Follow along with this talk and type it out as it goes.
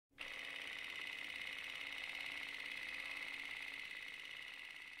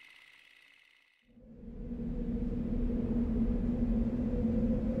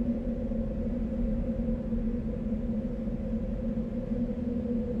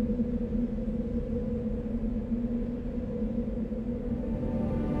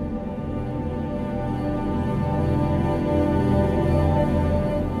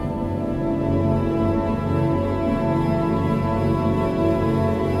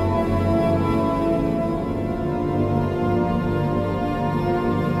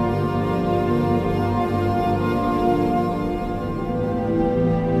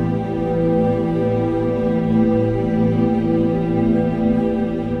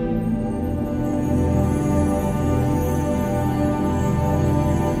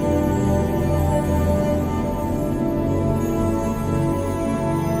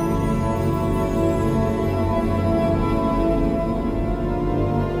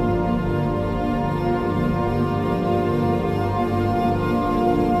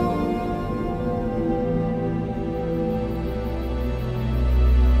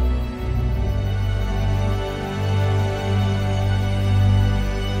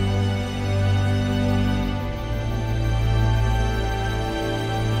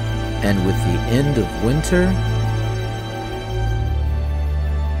And with the end of winter,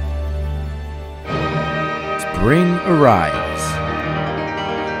 spring arrives.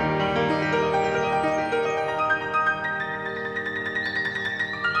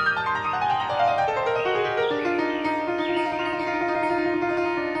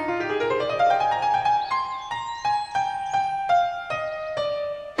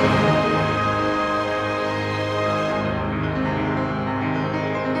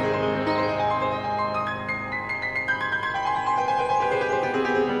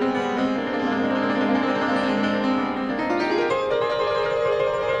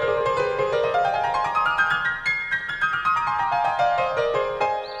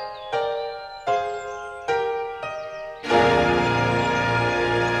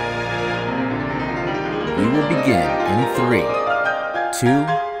 We will begin in 3, 2,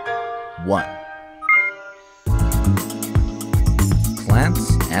 1. Plants,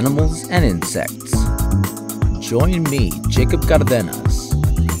 animals, and insects. Join me, Jacob Cardenas,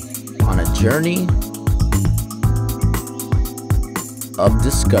 on a journey of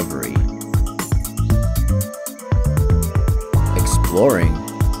discovery, exploring,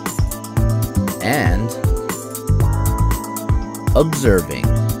 and observing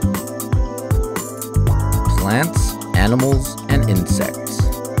plants, animals, and insects.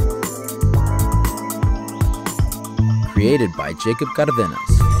 Created by Jacob Cardenas.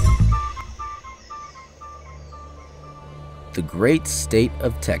 The great state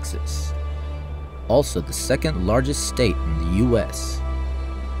of Texas. Also the second largest state in the U.S.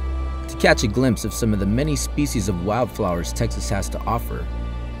 To catch a glimpse of some of the many species of wildflowers Texas has to offer,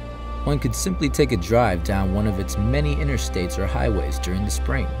 one could simply take a drive down one of its many interstates or highways during the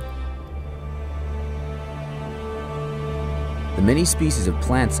spring. The many species of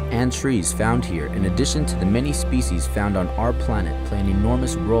plants and trees found here, in addition to the many species found on our planet, play an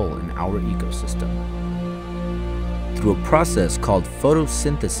enormous role in our ecosystem. Through a process called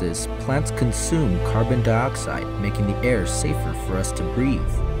photosynthesis, plants consume carbon dioxide, making the air safer for us to breathe.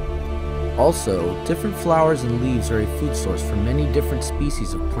 Also, different flowers and leaves are a food source for many different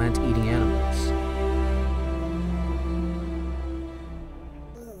species of plant-eating animals.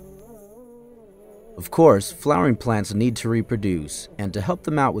 Of course, flowering plants need to reproduce, and to help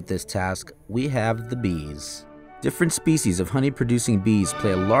them out with this task, we have the bees. Different species of honey-producing bees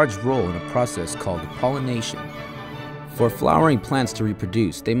play a large role in a process called pollination. For flowering plants to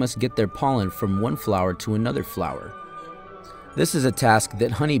reproduce, they must get their pollen from one flower to another flower. This is a task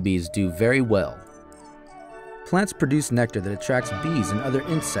that honeybees do very well. Plants produce nectar that attracts bees and other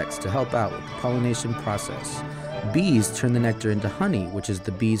insects to help out with the pollination process. Bees turn the nectar into honey, which is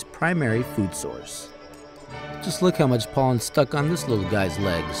the bee's primary food source. Just look how much pollen stuck on this little guy's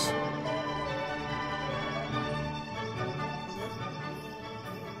legs.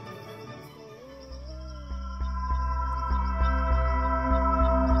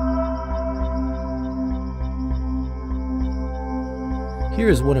 Here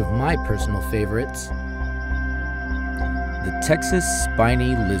is one of my personal favorites, the Texas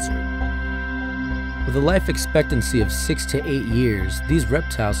spiny lizard. With a life expectancy of 6 to 8 years, these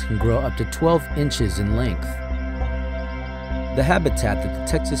reptiles can grow up to 12 inches in length. The habitat that the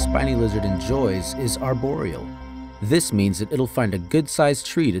Texas spiny lizard enjoys is arboreal. This means that it'll find a good-sized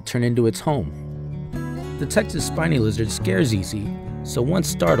tree to turn into its home. The Texas spiny lizard scares easy, so once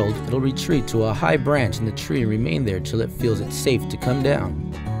startled, it'll retreat to a high branch in the tree and remain there till it feels it's safe to come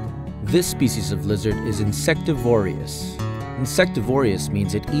down. This species of lizard is insectivorous. Insectivorous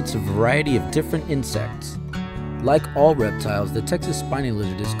means it eats a variety of different insects. Like all reptiles, the Texas spiny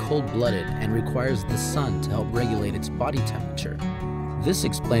lizard is cold-blooded and requires the sun to help regulate its body temperature. This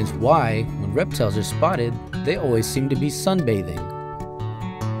explains why, when reptiles are spotted, they always seem to be sunbathing.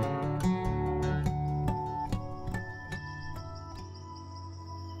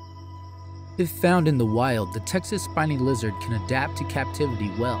 If found in the wild, the Texas spiny lizard can adapt to captivity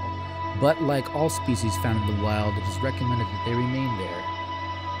well. But like all species found in the wild, it is recommended that they remain there,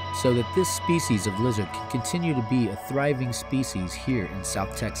 so that this species of lizard can continue to be a thriving species here in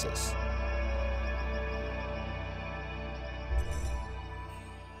South Texas.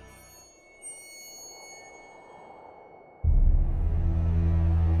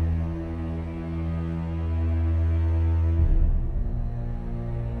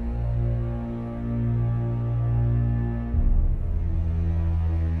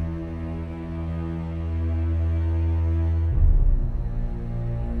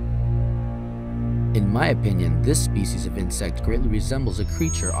 In my opinion, this species of insect greatly resembles a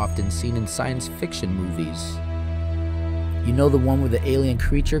creature often seen in science fiction movies. You know, the one where the alien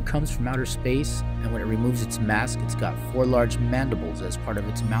creature comes from outer space, and when it removes its mask, it's got 4 large mandibles as part of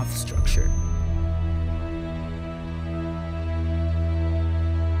its mouth structure.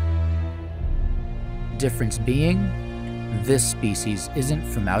 Difference being, this species isn't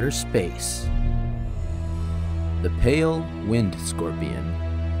from outer space. The pale wind scorpion.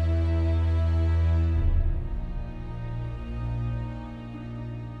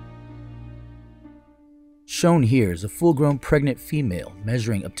 Shown here is a full-grown pregnant female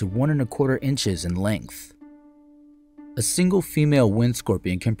measuring up to 1¼ inches in length. A single female wind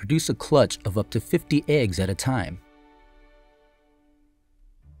scorpion can produce a clutch of up to 50 eggs at a time.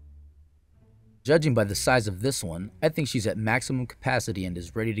 Judging by the size of this one, I think she's at maximum capacity and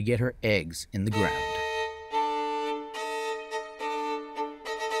is ready to get her eggs in the ground.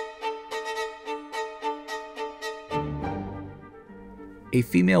 A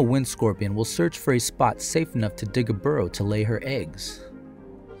female wind scorpion will search for a spot safe enough to dig a burrow to lay her eggs.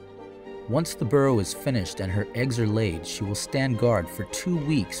 Once the burrow is finished and her eggs are laid, she will stand guard for 2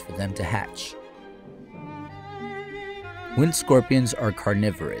 weeks for them to hatch. Wind scorpions are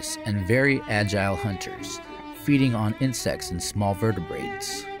carnivorous and very agile hunters, feeding on insects and small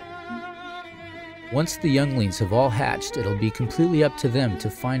vertebrates. Once the younglings have all hatched, it'll be completely up to them to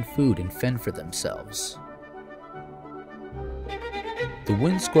find food and fend for themselves. The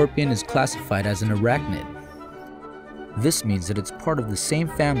wind scorpion is classified as an arachnid. This means that it's part of the same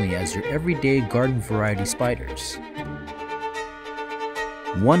family as your everyday garden variety spiders.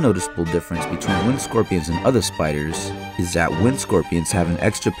 One noticeable difference between wind scorpions and other spiders is that wind scorpions have an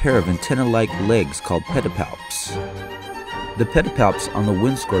extra pair of antenna-like legs called pedipalps. The pedipalps on the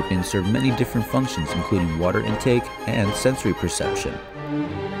wind scorpion serve many different functions, including water intake and sensory perception.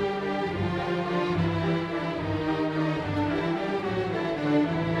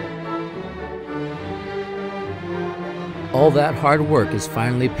 All that hard work is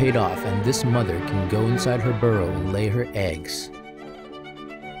finally paid off, and this mother can go inside her burrow and lay her eggs.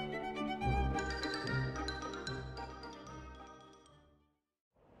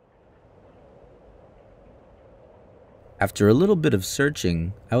 After a little bit of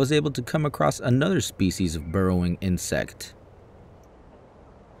searching, I was able to come across another species of burrowing insect.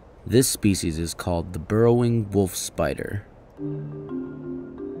 This species is called the burrowing wolf spider.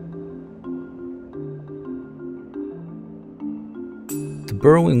 The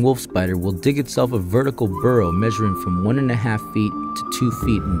burrowing wolf spider will dig itself a vertical burrow measuring from 1½ feet to 2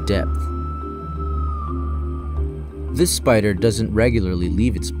 feet in depth. This spider doesn't regularly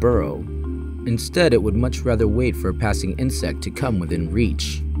leave its burrow. Instead, it would much rather wait for a passing insect to come within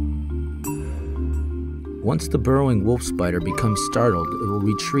reach. Once the burrowing wolf spider becomes startled, it will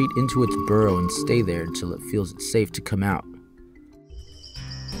retreat into its burrow and stay there until it feels it's safe to come out.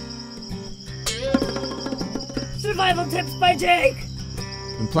 Survival tips by Jake!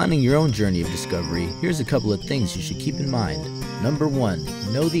 When planning your own journey of discovery, here's a couple of things you should keep in mind. Number 1,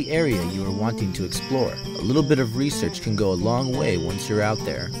 know the area you are wanting to explore. A little bit of research can go a long way once you're out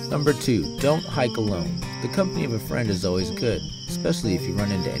there. Number 2, don't hike alone. The company of a friend is always good, especially if you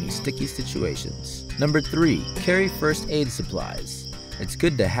run into any sticky situations. Number 3, carry first aid supplies. It's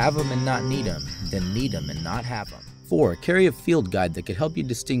good to have them and not need them, than need them and not have them. 4, carry a field guide that can help you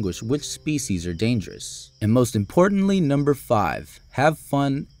distinguish which species are dangerous. And most importantly, number 5, have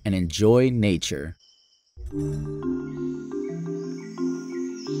fun and enjoy nature.